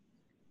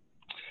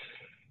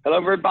Hello,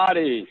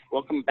 everybody.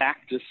 Welcome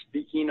back to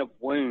Speaking of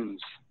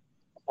Wounds,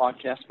 a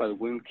podcast by the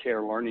Wound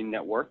Care Learning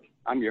Network.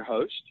 I'm your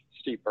host,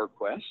 Steve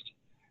Berquist.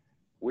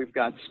 We've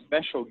got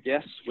special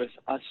guests with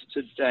us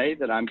today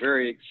that I'm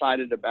very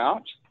excited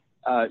about.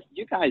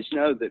 You guys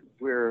know that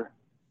we're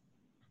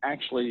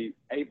actually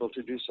able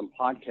to do some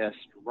podcasts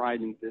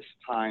right in this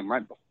time,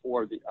 right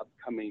before the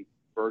upcoming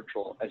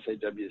virtual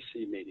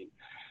SAWC meeting.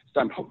 So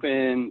I'm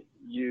hoping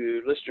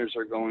you listeners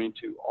are going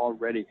to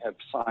already have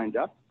signed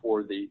up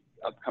for the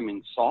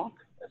upcoming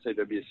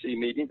SAWC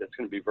meeting that's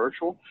going to be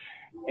virtual.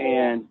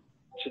 And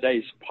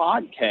today's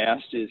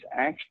podcast is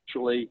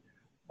actually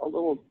a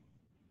little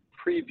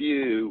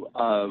preview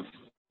of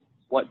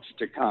what's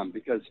to come,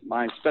 because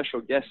my special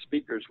guest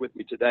speakers with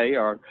me today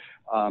are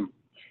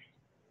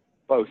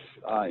both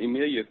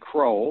Emilia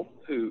Kroll,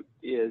 who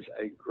is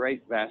a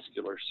great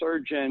vascular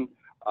surgeon.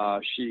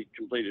 She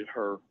completed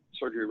her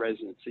surgery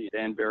residency at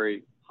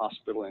Danbury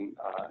Hospital in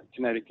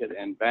Connecticut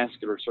and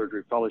vascular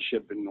surgery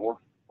fellowship in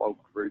Norfolk,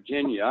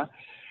 Virginia.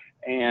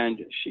 And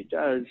she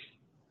does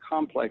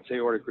complex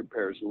aortic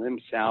repairs, limb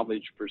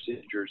salvage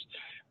procedures,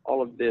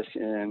 all of this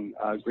in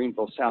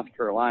Greenville, South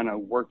Carolina,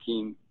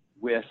 working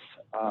with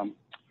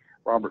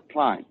Robert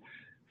Klein.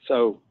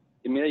 So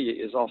Emilia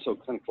is also a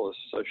clinical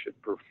associate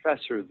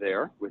professor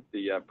there with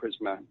the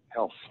Prisma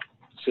Health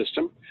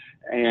System.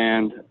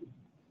 And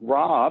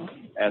Rob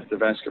at the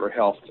Vascular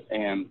Health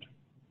and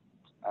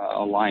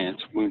Alliance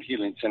Wound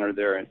Healing Center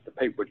there at the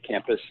Papewood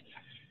campus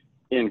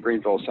in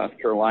Greenville, South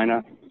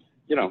Carolina,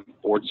 you know,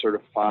 board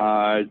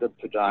certified, the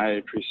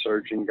podiatry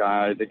surgeon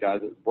guy, the guy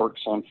that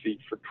works on feet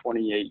for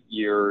 28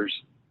 years,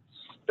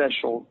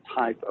 special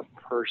type of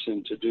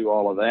person to do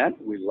all of that.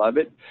 We love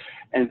it.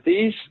 And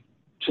these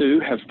two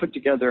have put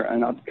together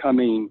an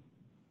upcoming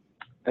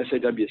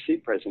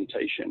SAWC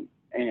presentation.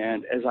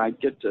 And as I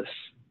get to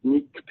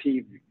sneak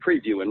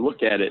preview and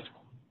look at it,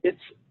 it's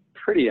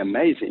pretty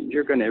amazing.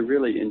 You're going to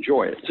really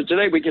enjoy it. So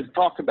today we get to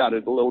talk about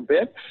it a little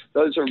bit.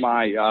 Those are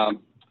my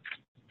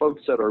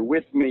folks that are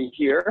with me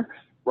here.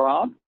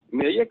 Rob,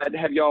 Emilia, glad to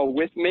have you all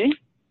with me.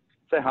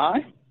 Say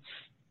hi.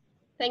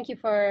 Thank you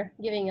for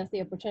giving us the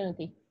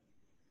opportunity.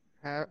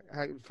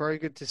 Very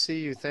good to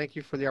see you. Thank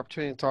you for the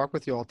opportunity to talk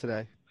with you all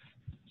today.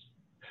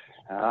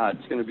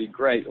 It's going to be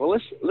great. Well,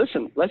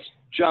 let's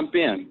jump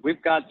in.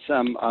 We've got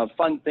some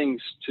fun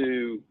things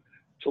to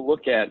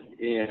look at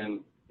in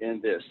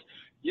this.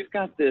 You've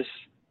got this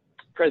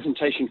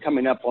presentation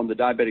coming up on the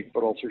diabetic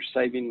foot ulcer,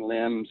 saving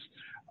limbs.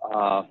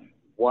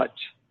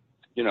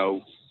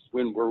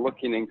 When we're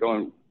looking and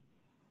going,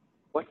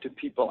 what do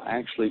people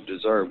actually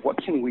deserve?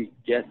 What can we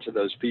get to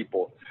those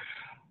people?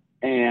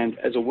 And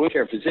as a wound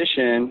care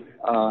physician,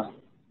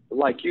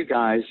 like you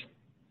guys,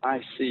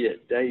 I see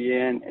it day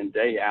in and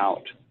day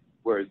out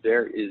where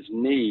there is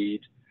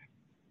need.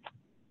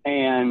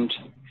 And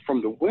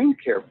from the wound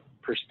care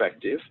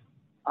perspective,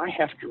 I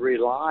have to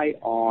rely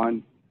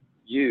on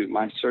you,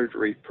 my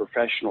surgery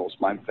professionals,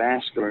 my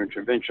vascular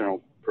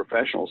interventional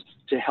professionals,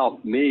 to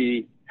help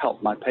me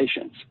help my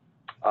patients.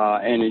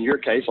 And in your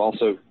case,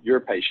 also your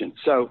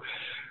patients. So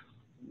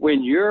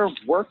when you're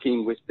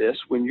working with this,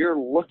 when you're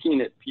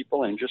looking at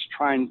people and just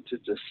trying to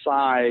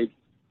decide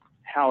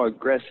how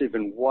aggressive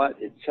and what,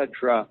 et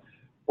cetera,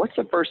 what's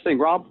the first thing,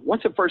 Rob,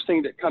 what's the first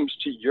thing that comes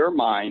to your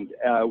mind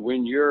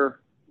when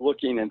you're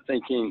looking and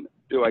thinking,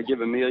 do I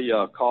give Emilia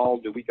a call?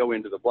 Do we go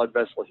into the blood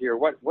vessel here?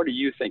 What are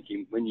you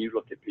thinking when you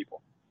look at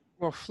people?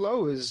 Well,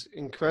 flow is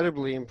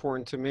incredibly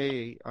important to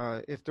me.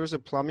 If there's a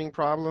plumbing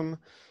problem,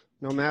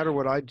 no matter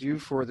what I do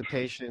for the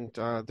patient,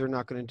 they're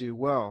not going to do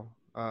well.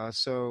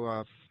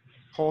 So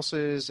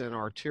pulses and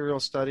arterial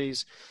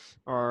studies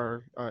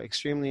are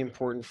extremely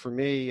important for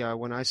me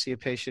when I see a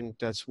patient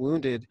that's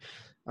wounded.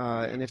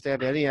 And if they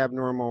have any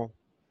abnormal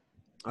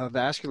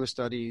vascular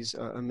studies,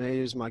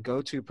 Emilia is my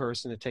go-to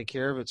person to take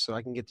care of it so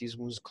I can get these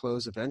wounds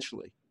closed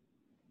eventually.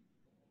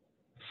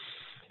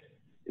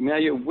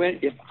 Emilia,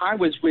 if I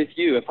was with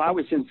you, if I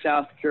was in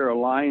South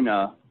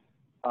Carolina,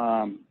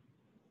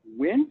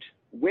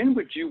 when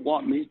would you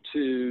want me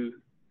to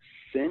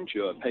send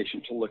you a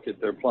patient to look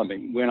at their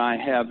plumbing? When I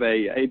have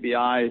a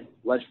ABI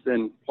less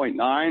than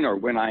 0.9, or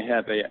when I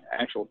have a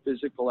actual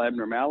physical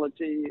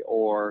abnormality,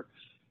 or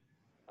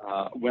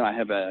when I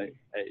have a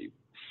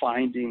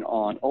finding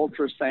on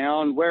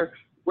ultrasound? Where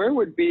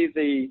would be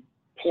the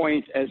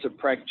point as a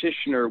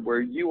practitioner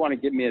where you want to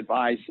give me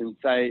advice and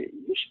say,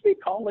 you should be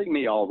calling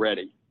me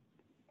already?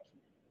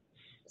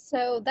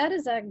 So that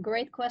is a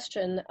great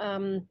question.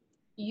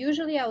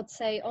 Usually I would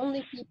say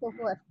only people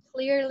who have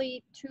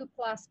clearly 2+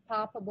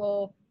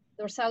 palpable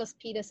dorsalis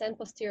pedis and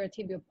posterior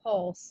tibial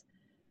pulse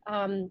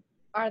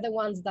are the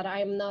ones that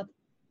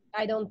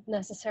I don't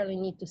necessarily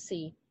need to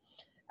see.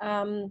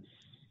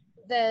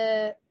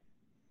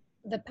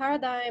 The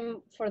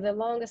paradigm for the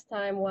longest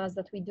time was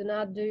that we do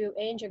not do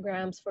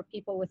angiograms for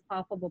people with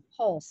palpable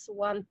pulse,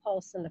 one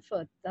pulse in the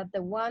foot, that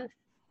the one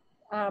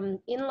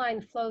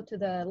inline flow to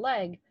the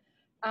leg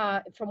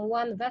from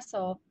one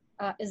vessel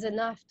is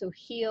enough to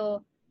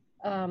heal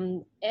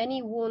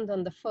any wound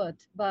on the foot,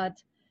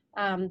 but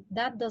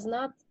that does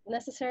not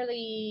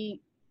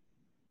necessarily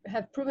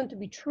have proven to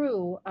be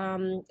true.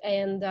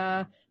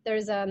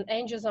 There's an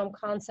angiosome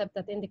concept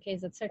that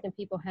indicates that certain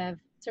people have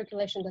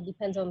circulation that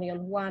depends only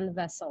on one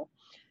vessel.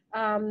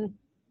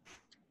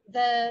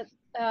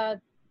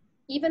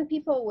 Even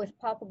people with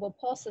palpable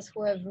pulses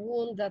who have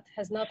wound that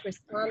has not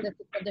responded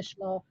to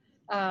traditional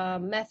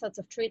methods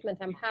of treatment,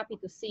 I'm happy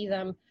to see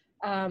them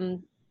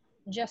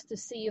just to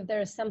see if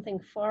there is something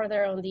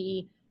farther on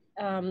the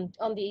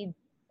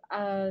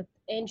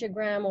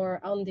angiogram or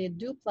on the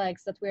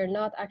duplex that we're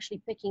not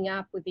actually picking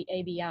up with the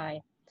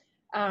ABI.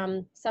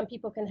 Some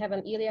people can have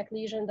an iliac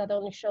lesion that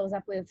only shows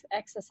up with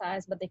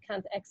exercise, but they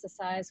can't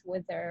exercise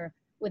with a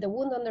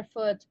wound on their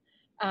foot.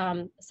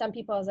 Some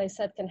people, as I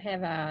said, can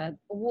have a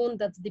wound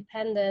that's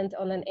dependent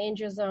on an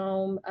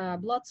angiosome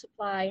blood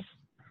supply.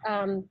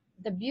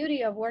 The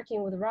beauty of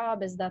working with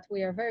Rob is that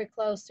we are very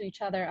close to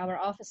each other. Our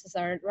offices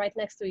are right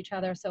next to each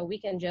other, so we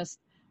can just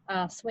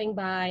swing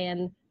by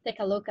and take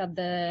a look at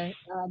the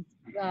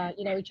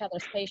each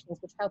other's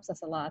patients, which helps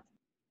us a lot.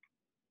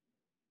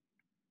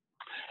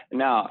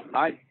 Now,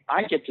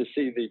 I get to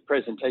see the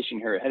presentation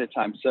here ahead of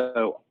time,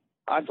 so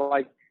I'd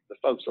like the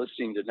folks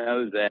listening to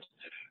know that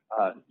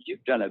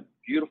you've done a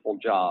beautiful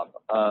job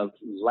of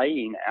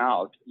laying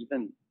out,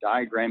 even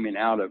diagramming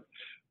out of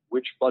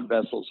which blood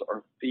vessels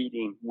are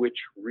feeding which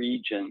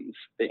regions,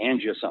 the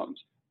angiosomes,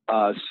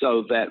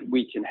 so that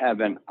we can have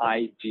an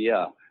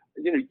idea.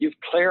 You've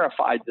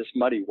clarified this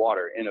muddy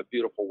water in a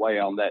beautiful way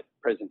on that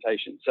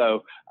presentation.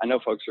 So I know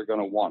folks are going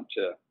to want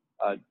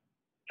to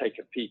take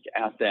a peek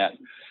at that.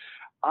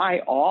 I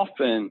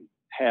often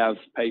have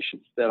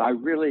patients that I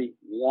really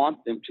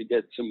want them to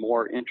get some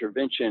more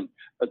intervention,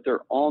 but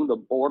they're on the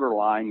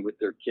borderline with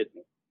their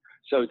kidney.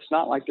 So it's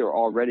not like they're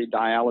already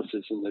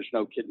dialysis and there's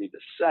no kidney to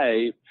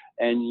save,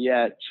 and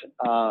yet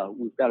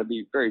we've got to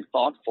be very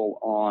thoughtful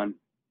on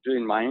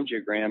doing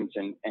myangiograms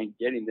and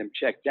getting them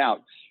checked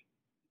out.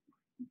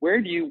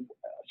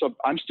 So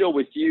I'm still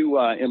with you,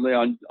 Emily,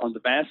 on the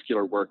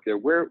vascular work there.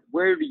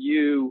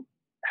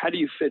 How do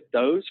you fit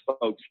those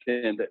folks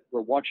in that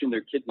we're watching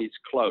their kidneys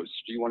close?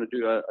 Do you want to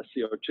do a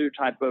CO2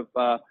 type of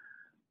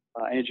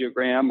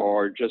angiogram,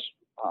 or just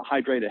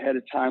hydrate ahead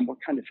of time? What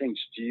kind of things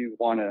do you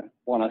want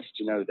us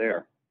to know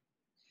there?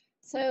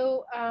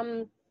 So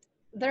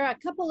there are a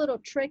couple little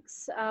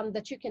tricks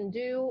that you can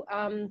do,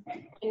 and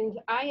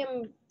I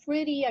am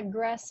pretty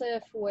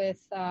aggressive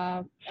with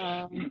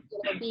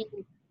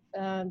being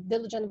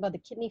diligent about the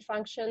kidney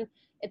function.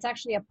 It's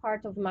actually a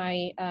part of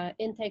my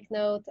intake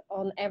note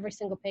on every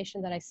single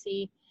patient that I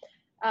see.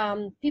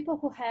 People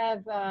who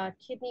have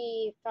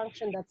kidney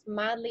function that's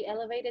mildly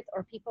elevated,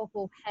 or people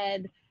who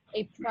had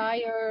a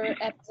prior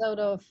episode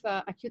of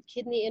acute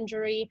kidney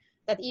injury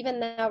that even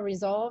now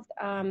resolved,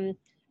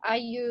 I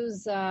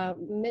use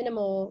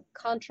minimal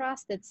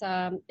contrast. It's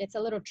a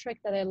little trick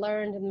that I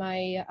learned in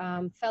my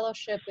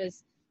fellowship.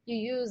 Is you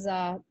use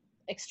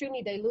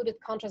extremely diluted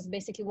contrast,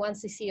 basically 1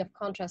 cc of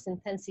contrast in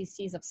 10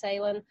 cc's of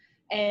saline,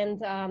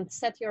 and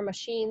set your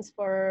machines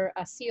for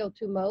a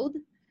CO2 mode,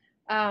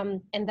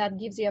 and that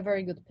gives you a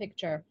very good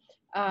picture.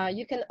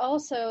 You can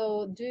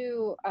also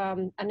do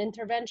an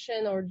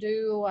intervention or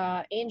do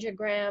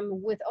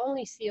angiogram with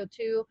only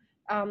CO2.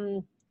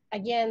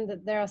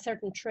 Again, there are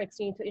certain tricks.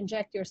 You need to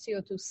inject your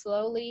CO2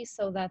 slowly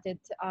so that it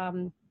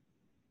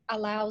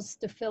allows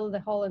to fill the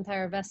whole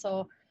entire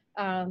vessel.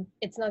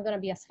 It's not going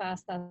to be as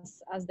fast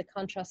as the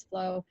contrast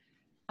flow.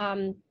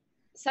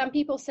 Some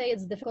people say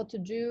it's difficult to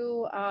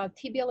do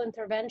tibial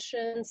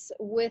interventions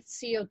with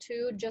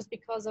CO2 just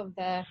because of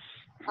the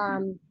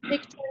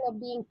picture of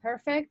being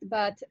perfect.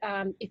 But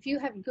if you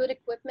have good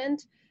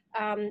equipment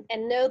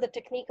and know the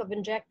technique of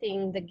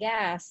injecting the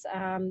gas,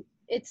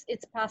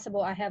 it's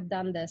possible. I have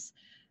done this.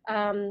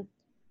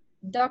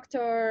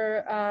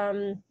 Dr.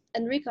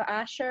 Enrico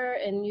Asher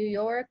in New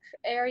York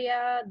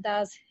area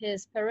does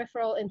his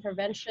peripheral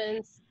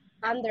interventions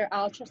under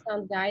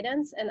ultrasound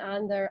guidance and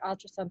under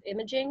ultrasound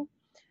imaging.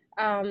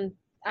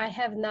 I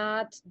have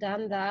not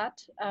done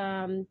that,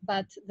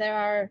 but there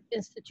are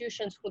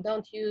institutions who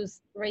don't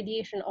use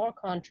radiation or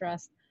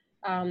contrast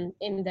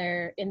in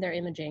their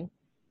imaging.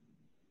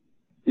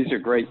 These are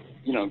great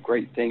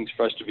things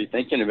for us to be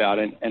thinking about.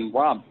 And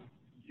Rob,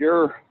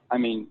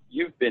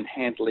 you've been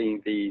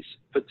handling these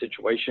foot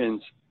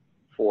situations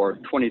for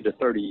 20 to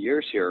 30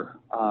 years here.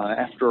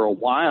 After a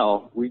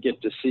while, we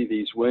get to see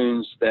these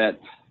wounds that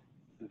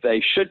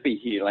they should be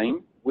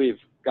healing. We've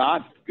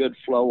got good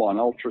flow on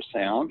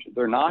ultrasound.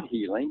 They're not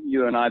healing.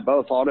 You and I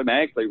both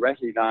automatically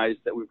recognize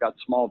that we've got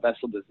small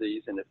vessel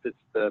disease, and it fits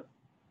the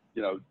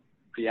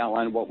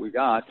outline of what we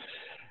got.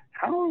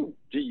 How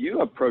do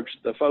you approach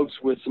the folks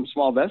with some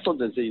small vessel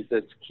disease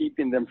that's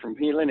keeping them from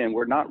healing, and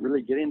we're not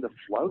really getting the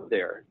flow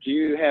there? Do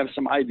you have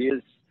some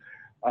ideas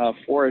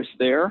for us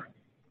there?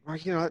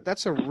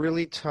 That's a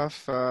really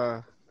tough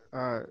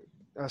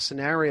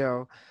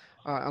scenario.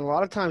 A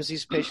lot of times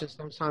these patients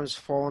sometimes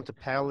fall into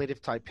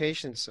palliative type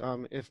patients.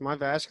 If my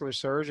vascular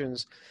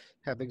surgeons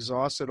have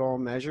exhausted all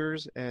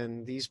measures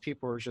and these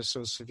people are just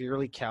so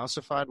severely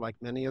calcified,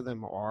 like many of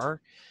them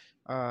are,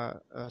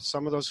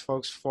 Some of those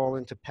folks fall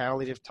into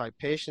palliative type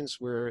patients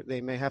where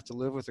they may have to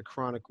live with a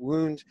chronic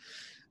wound.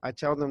 I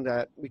tell them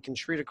that we can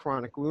treat a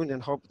chronic wound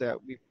and hope that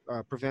we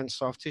prevent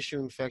soft tissue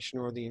infection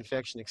or the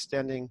infection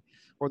extending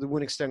or the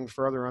wound extending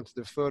further onto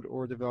the foot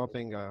or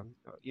developing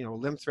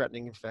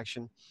limb-threatening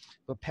infection.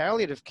 But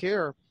palliative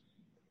care,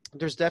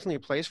 there's definitely a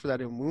place for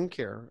that in wound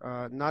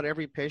care. Not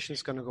every patient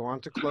is going to go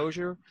on to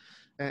closure.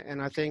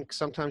 And I think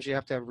sometimes you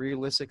have to have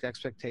realistic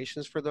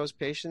expectations for those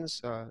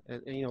patients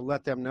and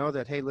let them know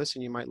that, hey,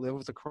 listen, you might live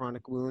with a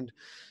chronic wound,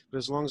 but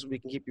as long as we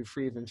can keep you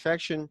free of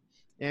infection,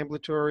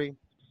 ambulatory,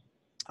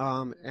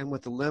 and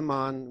with the limb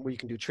on where you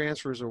can do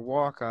transfers or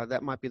walk,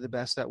 that might be the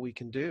best that we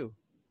can do.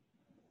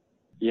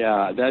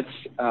 Yeah, isn't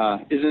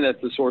that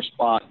the sore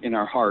spot in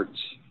our hearts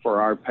for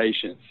our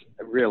patients?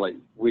 Really,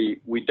 we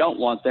don't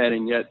want that,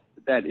 and yet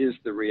that is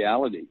the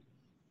reality.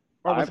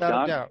 Oh, I've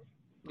got a doubt.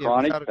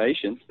 Chronic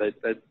patients that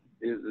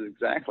is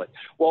exactly.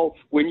 Well,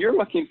 when you're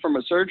looking from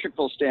a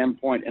surgical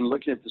standpoint and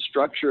looking at the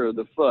structure of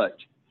the foot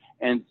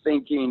and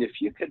thinking if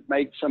you could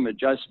make some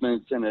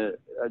adjustments and a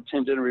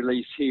tendon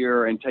release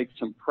here and take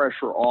some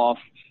pressure off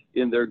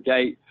in their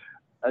gait,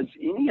 is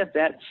any of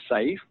that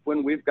safe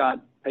when we've got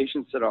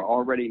patients that are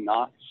already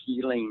not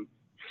healing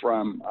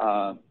from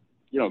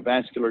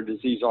vascular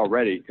disease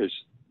already? Because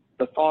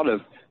the thought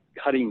of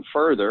cutting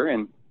further,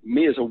 and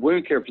me as a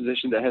wound care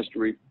physician that has to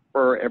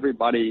refer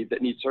everybody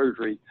that needs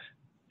surgery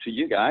to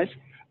you guys,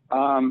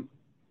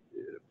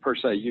 per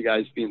se, you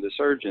guys being the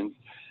surgeons,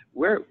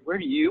 where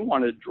do you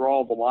want to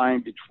draw the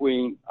line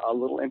between a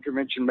little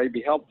intervention may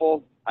be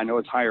helpful, I know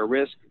it's higher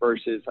risk,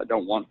 versus I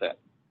don't want that?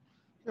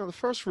 The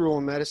first rule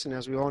in medicine,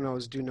 as we all know,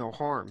 is do no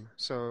harm.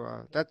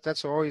 So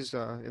that's always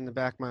in the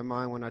back of my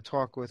mind when I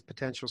talk with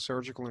potential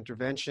surgical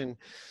intervention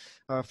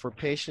for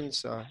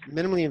patients.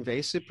 Minimally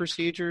invasive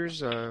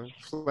procedures,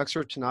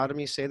 flexor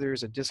tenotomy, say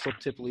there's a distal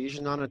tip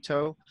lesion on a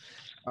toe,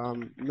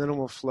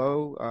 minimal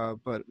flow,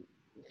 but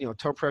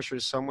toe pressure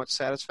is somewhat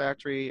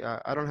satisfactory.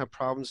 I don't have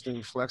problems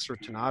doing flexor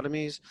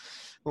tenotomies.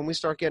 When we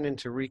start getting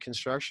into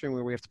reconstruction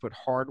where we have to put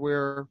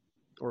hardware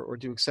or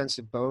do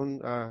extensive bone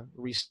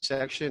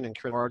resection and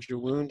create a larger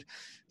wound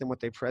than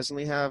what they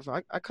presently have,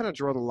 I kind of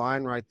draw the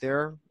line right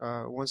there.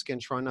 Once again,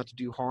 trying not to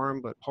do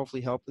harm, but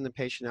hopefully helping the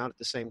patient out at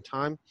the same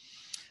time.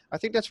 I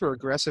think that's where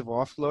aggressive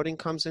offloading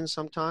comes in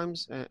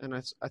sometimes, and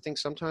I think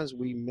sometimes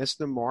we miss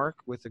the mark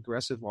with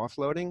aggressive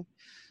offloading.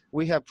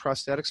 We have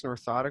prosthetics and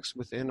orthotics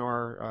within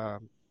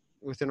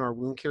our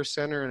wound care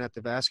center and at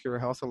the Vascular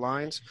Health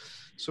Alliance,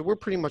 so we're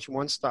pretty much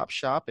one-stop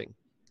shopping.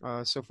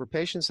 So for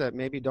patients that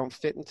maybe don't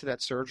fit into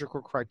that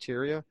surgical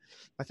criteria,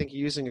 I think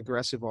using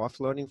aggressive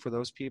offloading for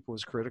those people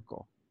is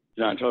critical.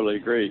 Yeah, I totally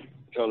agree.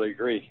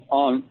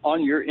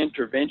 On your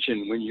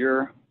intervention, when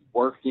you're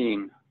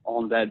working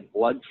on that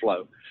blood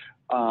flow,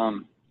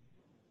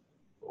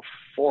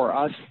 for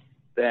us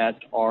that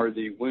are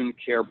the wound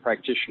care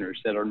practitioners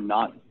that are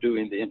not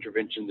doing the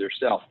intervention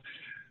themselves,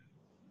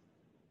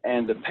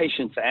 and the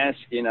patient's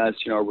asking us,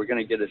 are we going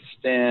to get a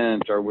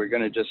stent, or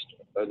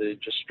are they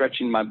just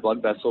stretching my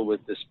blood vessel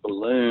with this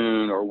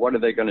balloon, or what are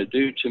they going to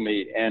do to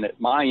me? And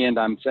at my end,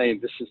 I'm saying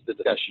this is the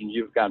discussion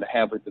you've got to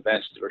have with the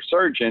vascular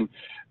surgeon.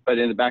 But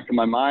in the back of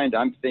my mind,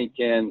 I'm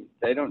thinking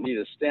they don't need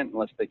a stent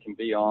unless they can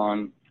be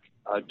on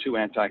 2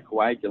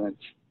 anticoagulants,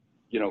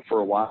 for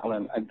a while.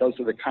 And those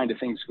are the kind of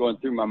things going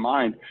through my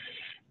mind.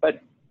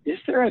 But is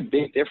there a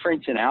big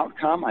difference in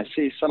outcome? I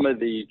see some of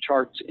the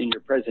charts in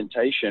your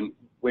presentation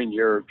when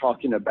you're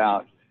talking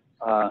about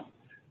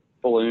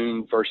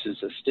balloon versus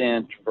a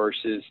stent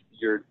versus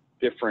your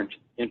different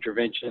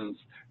interventions.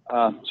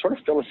 Sort of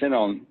fill us in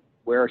on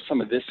where some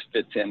of this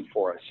fits in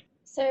for us.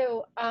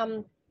 So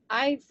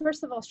I,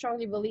 first of all,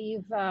 strongly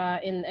believe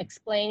in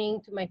explaining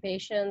to my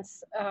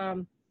patients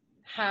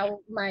how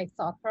my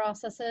thought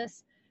process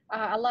is.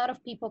 A lot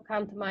of people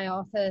come to my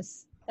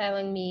office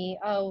telling me,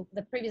 oh,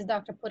 the previous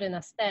doctor put in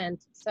a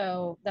stent,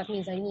 so that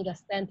means I need a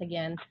stent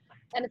again.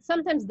 And it's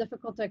sometimes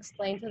difficult to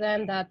explain to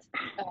them that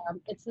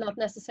it's not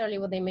necessarily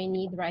what they may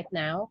need right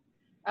now.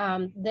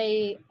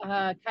 They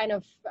kind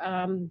of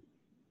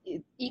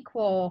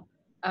equal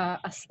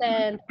a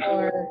stent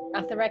or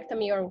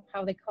atherectomy, or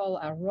how they call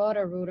a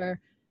Roto-Rooter,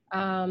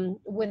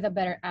 with a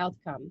better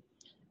outcome.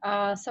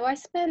 So I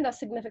spend a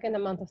significant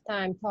amount of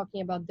time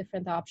talking about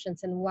different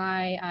options and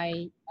why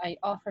I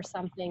offer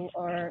something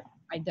or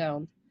I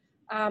don't.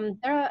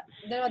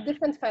 There are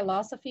different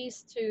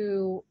philosophies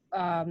to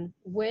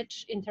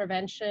which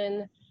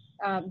intervention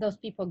those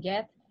people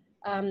get.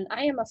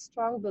 I am a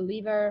strong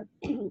believer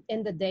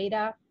in the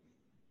data,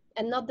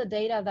 and not the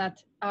data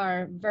that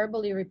are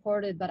verbally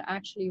reported, but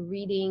actually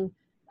reading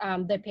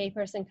the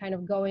papers and kind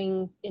of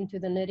going into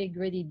the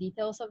nitty-gritty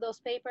details of those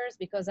papers,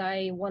 because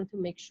I want to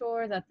make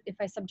sure that if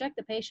I subject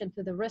the patient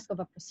to the risk of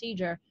a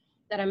procedure,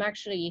 that I'm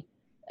actually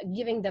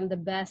giving them the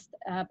best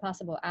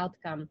possible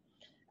outcome.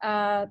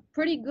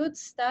 Pretty good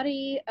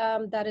study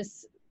that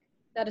is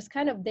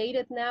kind of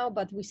dated now,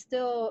 but we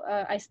still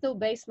I still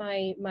base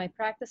my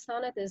practice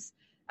on it, is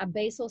a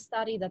basal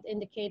study that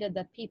indicated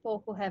that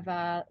people who have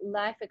a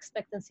life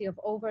expectancy of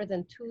over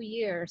than 2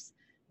 years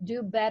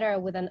do better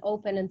with an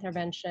open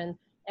intervention,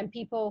 and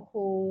people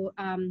who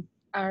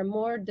are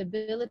more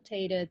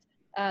debilitated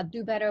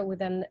do better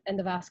with an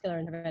endovascular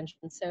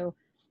intervention. So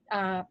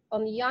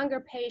on younger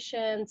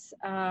patients,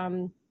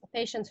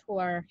 patients who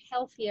are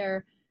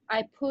healthier,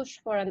 I push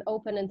for an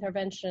open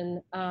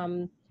intervention,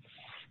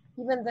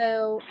 even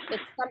though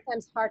it's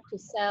sometimes hard to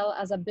sell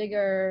as a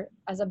bigger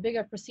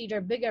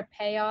procedure, bigger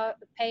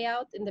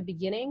payout in the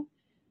beginning.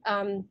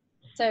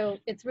 So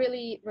it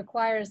really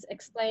requires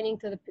explaining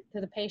to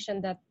the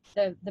patient that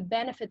the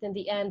benefit in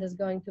the end is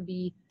going to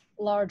be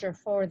larger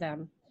for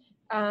them.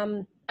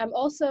 I'm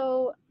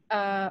also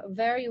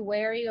very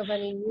wary of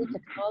any new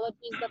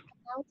technologies that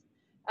come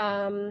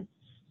out.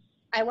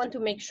 I want to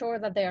make sure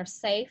that they are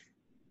safe.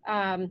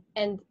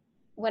 And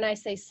when I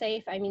say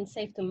safe, I mean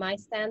safe to my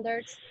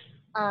standards.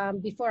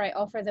 Before I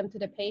offer them to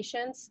the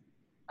patients.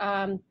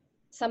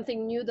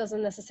 Something new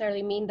doesn't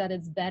necessarily mean that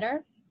it's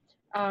better.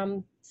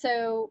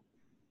 So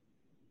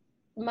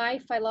my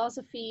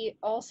philosophy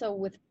also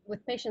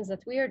with patients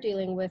that we are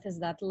dealing with is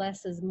that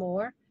less is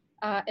more.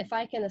 If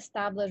I can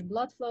establish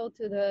blood flow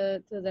to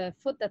the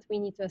foot that we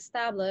need to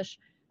establish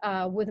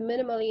with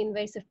minimally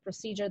invasive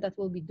procedure that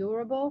will be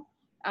durable,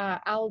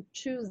 I'll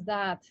choose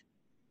that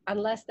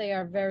unless they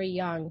are very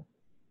young.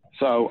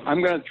 So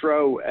I'm going to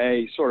throw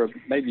a sort of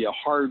maybe a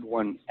hard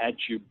one at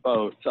you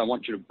both. So I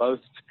want you to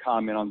both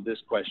comment on this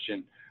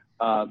question.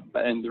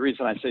 And the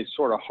reason I say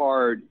sort of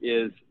hard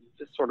is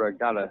just sort of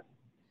got to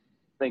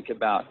think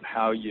about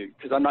how you,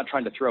 because I'm not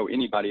trying to throw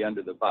anybody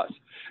under the bus.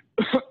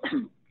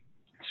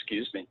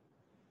 Excuse me.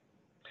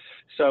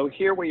 So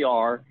here we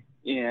are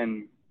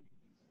in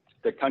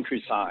the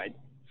countryside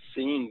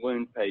seeing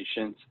wound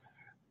patients.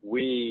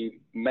 We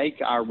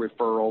make our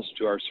referrals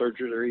to our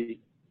surgery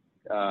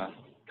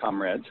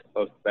comrades,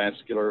 both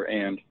vascular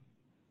and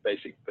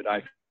basic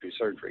podiatry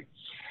surgery.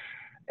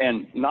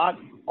 And not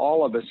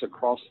all of us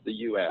across the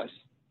U.S.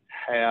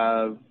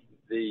 have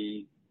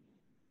the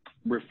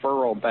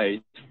referral base,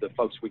 the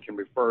folks we can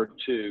refer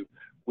to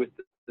with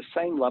the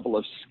same level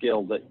of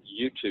skill that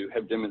you two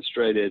have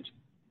demonstrated,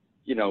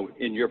 you know,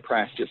 in your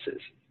practices.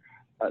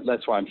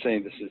 That's why I'm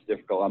saying this is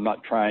difficult. I'm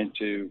not trying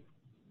to,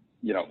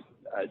 you know,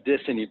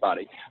 diss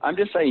anybody. I'm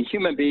just saying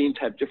human beings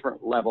have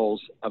different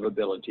levels of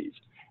abilities.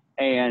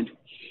 And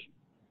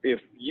if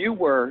you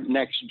were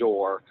next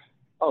door,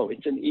 oh,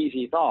 it's an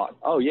easy thought.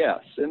 Oh, yeah,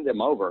 send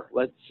them over.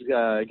 Let's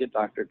get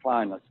Dr.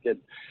 Klein. Let's get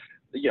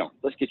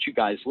you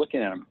guys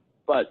looking at them.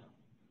 But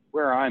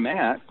where I'm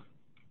at,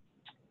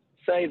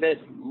 say that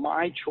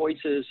my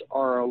choices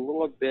are a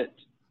little bit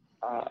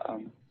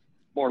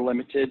more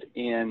limited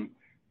in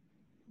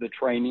the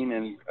training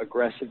and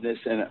aggressiveness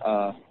and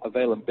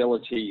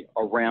availability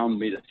around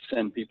me to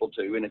send people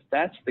to. And if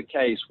that's the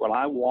case, what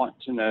I want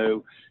to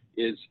know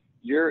is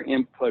your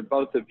input,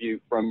 both of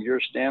you, from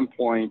your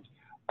standpoint,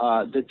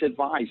 that's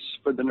advice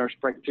for the nurse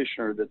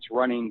practitioner that's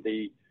running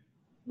the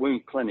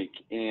wound clinic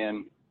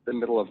in the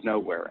middle of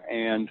nowhere,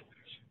 and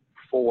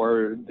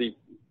for the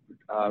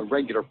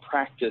regular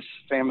practice,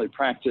 family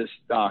practice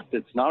doc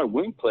that's not a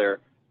wound player,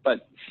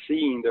 but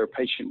seeing their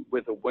patient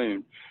with a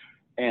wound,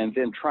 and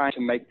then trying to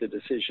make the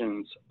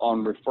decisions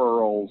on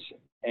referrals,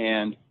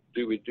 and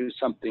do we do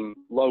something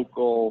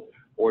local,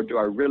 or do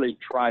I really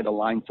try to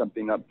line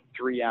something up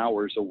 3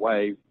 hours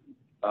away,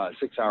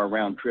 6-hour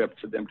round trip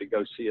for them to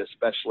go see a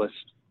specialist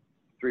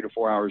 3 to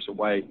 4 hours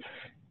away?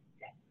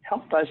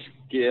 Help us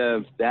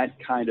give that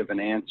kind of an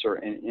answer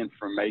and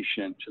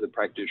information to the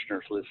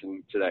practitioners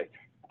listening today.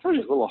 I told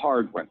you it's a little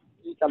hard one.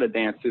 You got to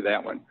dance through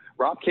that one.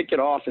 Rob, kick it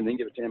off and then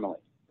give it to Emily.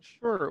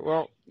 Sure.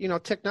 Well, you know,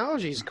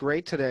 technology is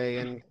great today.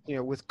 And, you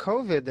know, with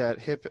COVID that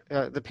hit,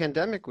 the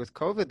pandemic with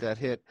COVID that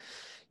hit,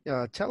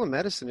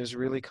 telemedicine is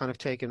really kind of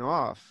taken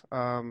off.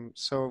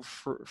 So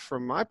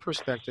from my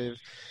perspective,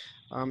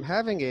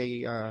 having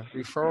a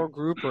referral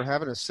group or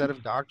having a set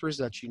of doctors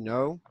that you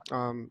know,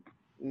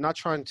 not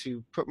trying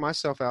to put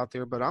myself out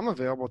there, but I'm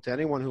available to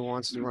anyone who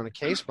wants to run a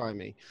case by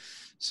me.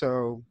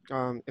 So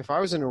if I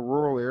was in a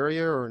rural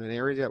area or in an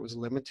area that was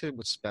limited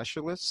with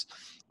specialists,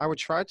 I would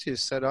try to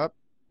set up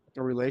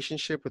a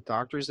relationship with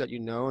doctors that you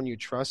know and you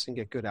trust and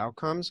get good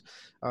outcomes.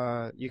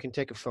 You can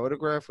take a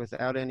photograph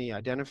without any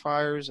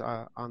identifiers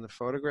on the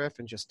photograph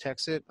and just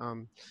text it.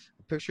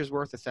 A picture's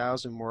worth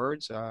 1,000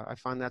 words. I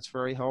find that's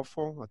very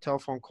helpful. A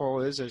telephone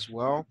call is as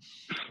well.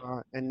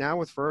 And now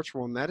with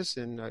virtual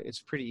medicine,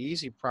 it's pretty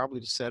easy probably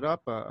to set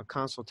up a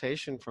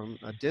consultation from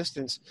a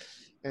distance,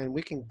 and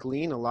we can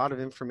glean a lot of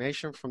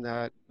information from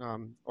that.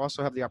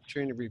 Also have the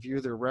opportunity to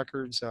review their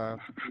records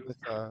with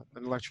an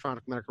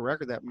electronic medical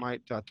record that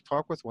might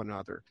talk with one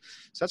another.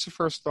 So that's the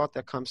first thought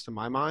that comes to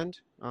my mind.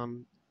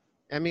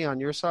 Emmy, on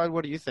your side,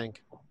 what do you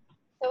think?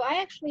 So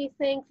I actually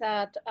think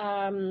that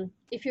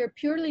if you're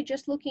purely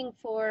just looking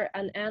for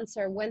an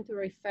answer when to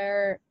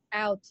refer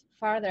out,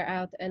 farther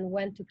out, and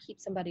when to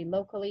keep somebody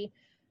locally,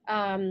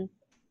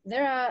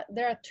 there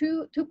are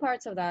two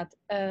parts of that.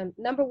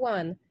 Number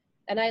one,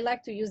 and I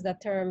like to use that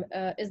term,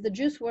 is the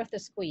juice worth the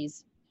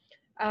squeeze?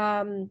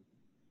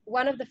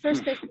 one of the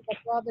first patients that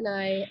Rob and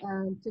I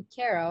took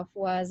care of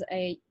was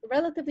a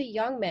relatively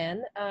young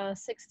man,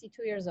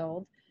 62 years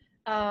old,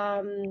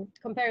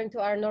 comparing to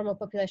our normal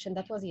population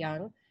that was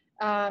young,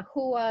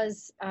 who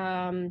was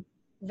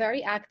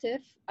very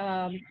active.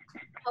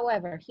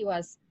 However, he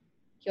was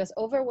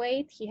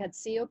overweight, he had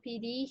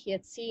COPD, he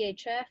had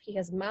CHF, he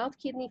has mild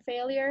kidney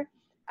failure.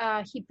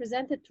 He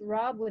presented to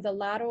Rob with a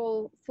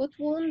lateral foot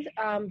wound,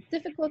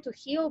 difficult to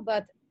heal,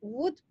 but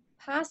would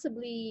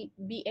possibly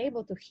be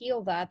able to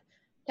heal that.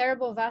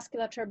 Terrible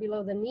vasculature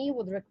below the knee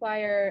would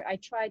require, I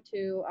tried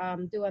to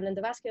do an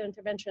endovascular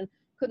intervention,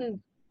 couldn't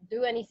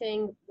do anything,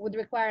 would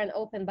require an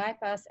open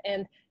bypass.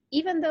 And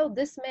even though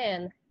this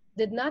man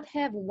did not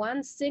have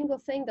one single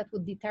thing that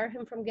would deter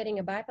him from getting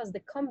a bypass,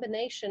 the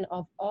combination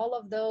of all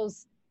of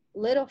those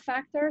little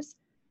factors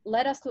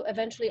led us to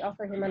eventually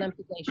offer him an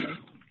amputation.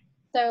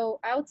 So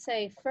I would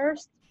say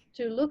first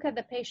to look at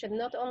the patient,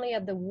 not only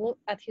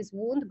at his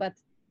wound, but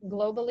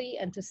globally,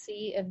 and to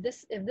see if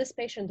this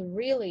patient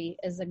really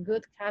is a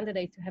good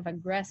candidate to have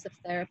aggressive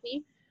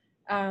therapy,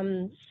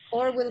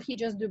 or will he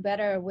just do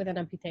better with an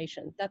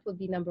amputation? That would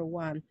be number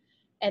one.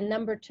 And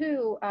number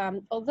two,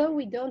 although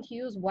we don't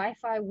use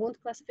Wi-Fi wound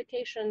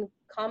classification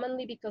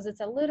commonly because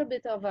it's a little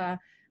bit of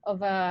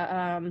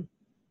a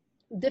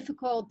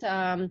difficult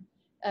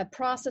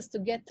process to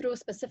get through,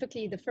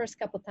 specifically the first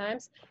couple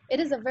times, it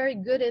is a very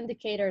good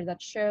indicator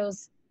that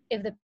shows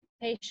if the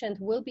patient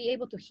will be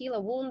able to heal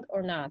a wound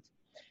or not.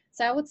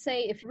 So I would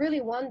say, if you're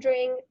really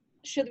wondering,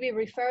 should we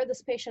refer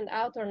this patient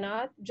out or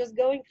not, just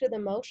going through the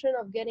motion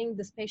of getting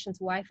this patient's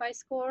Wi-Fi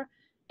score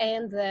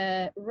and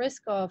the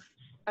risk of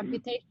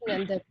amputation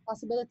and the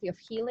possibility of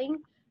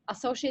healing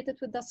associated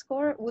with that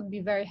score would be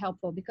very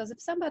helpful. Because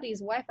if somebody's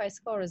Wi-Fi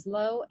score is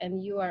low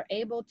and you are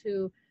able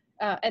to,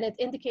 and it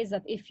indicates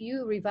that if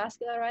you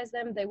revascularize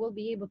them, they will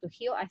be able to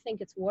heal, I think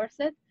it's worth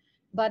it.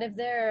 But if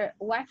their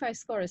Wi-Fi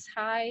score is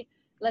high,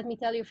 let me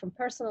tell you from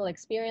personal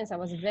experience, I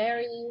was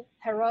very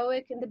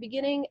heroic in the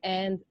beginning,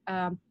 and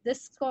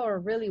this score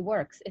really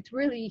works. It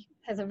really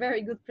has a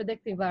very good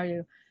predictive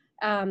value,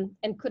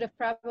 and could have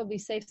probably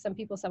saved some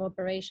people some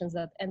operations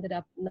that ended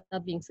up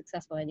not being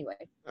successful anyway.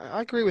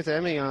 I agree with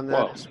Emmy on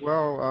that as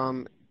well.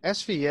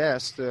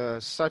 SVS,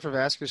 the Society for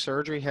Vascular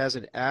Surgery, has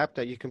an app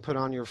that you can put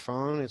on your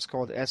phone. It's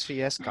called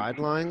SVS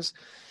Guidelines,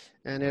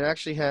 and it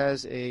actually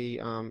has a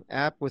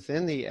app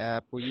within the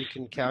app where you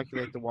can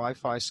calculate the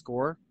Wi-Fi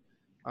score.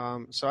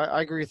 So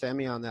I agree with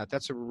Emmy on that.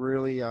 That's a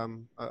really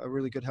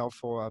good,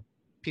 helpful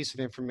piece of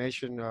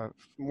information,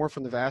 more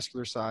from the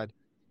vascular side.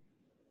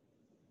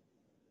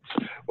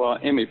 Well,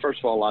 Emmy, first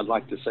of all, I'd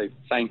like to say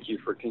thank you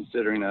for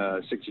considering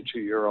a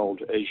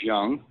 62-year-old as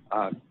young.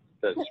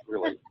 That's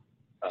really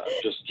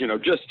just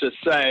to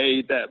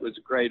say that was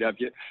great of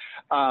you.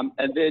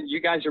 And then you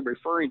guys are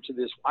referring to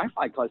this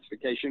Wi-Fi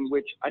classification,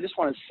 which I just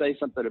want to say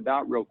something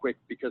about real quick,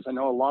 because I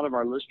know a lot of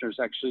our listeners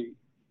actually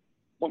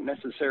won't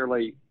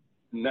necessarily.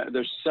 No,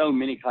 there's so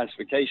many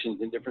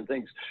classifications and different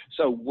things.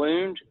 So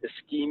wound,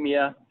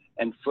 ischemia,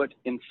 and foot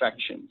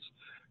infections.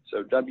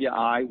 So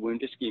WI,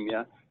 wound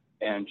ischemia,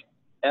 and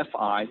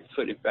FI,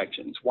 foot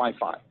infections,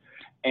 Wi-Fi.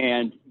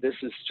 And this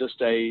is just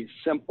a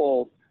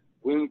simple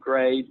wound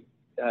grade,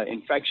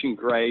 infection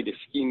grade,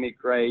 ischemic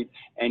grade,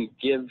 and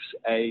gives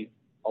a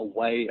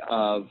way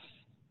of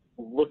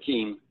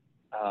looking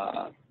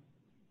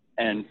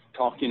and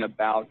talking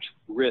about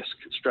risk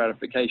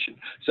stratification.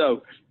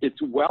 So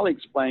it's well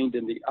explained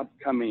in the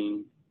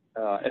upcoming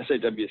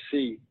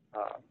SAWC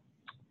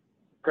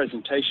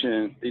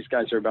presentation these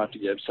guys are about to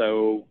give.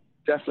 So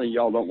definitely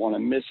y'all don't want to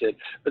miss it.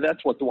 But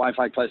that's what the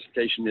Wi-Fi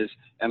classification is.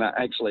 And I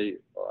actually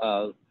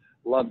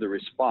love the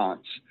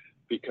response,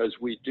 because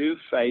we do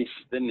face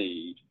the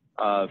need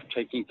of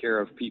taking care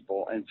of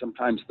people. And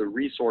sometimes the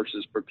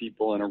resources for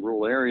people in a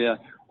rural area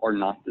are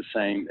not the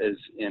same as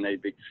in a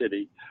big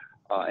city.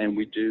 And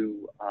we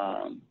do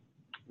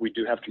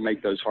have to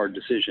make those hard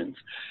decisions.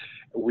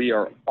 We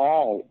are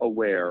all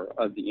aware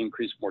of the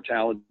increased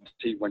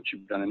mortality once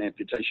you've done an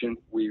amputation.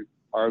 We're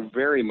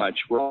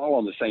all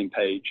on the same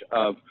page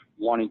of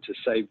wanting to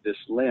save this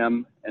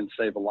limb and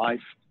save a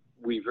life.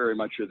 We very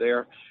much are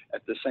there.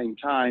 At the same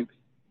time,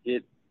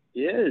 it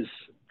is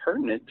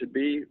pertinent to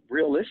be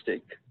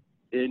realistic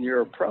in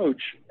your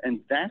approach,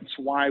 and that's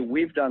why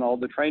we've done all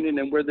the training,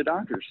 and we're the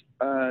doctors,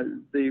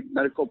 the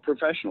medical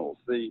professionals,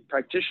 the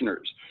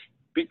practitioners,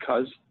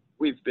 because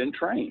we've been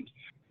trained.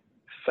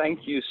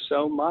 Thank you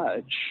so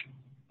much,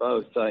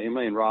 both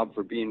Emily and Rob,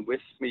 for being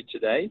with me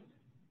today.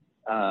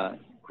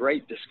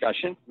 Great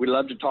discussion. We'd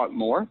love to talk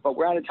more, but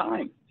we're out of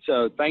time.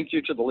 So thank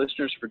you to the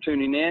listeners for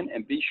tuning in,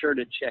 and be sure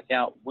to check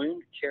out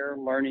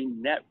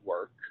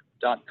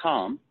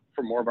woundcarelearningnetwork.com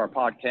for more of our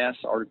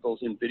podcasts,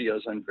 articles, and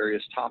videos on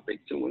various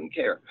topics in wound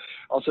care.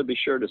 Also, be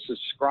sure to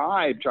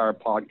subscribe to our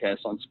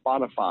podcast on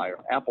Spotify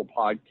or Apple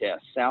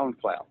Podcasts,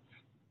 SoundCloud.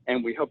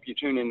 And we hope you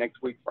tune in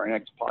next week for our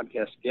next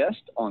podcast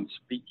guest on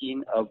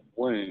Speaking of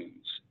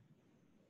Wounds.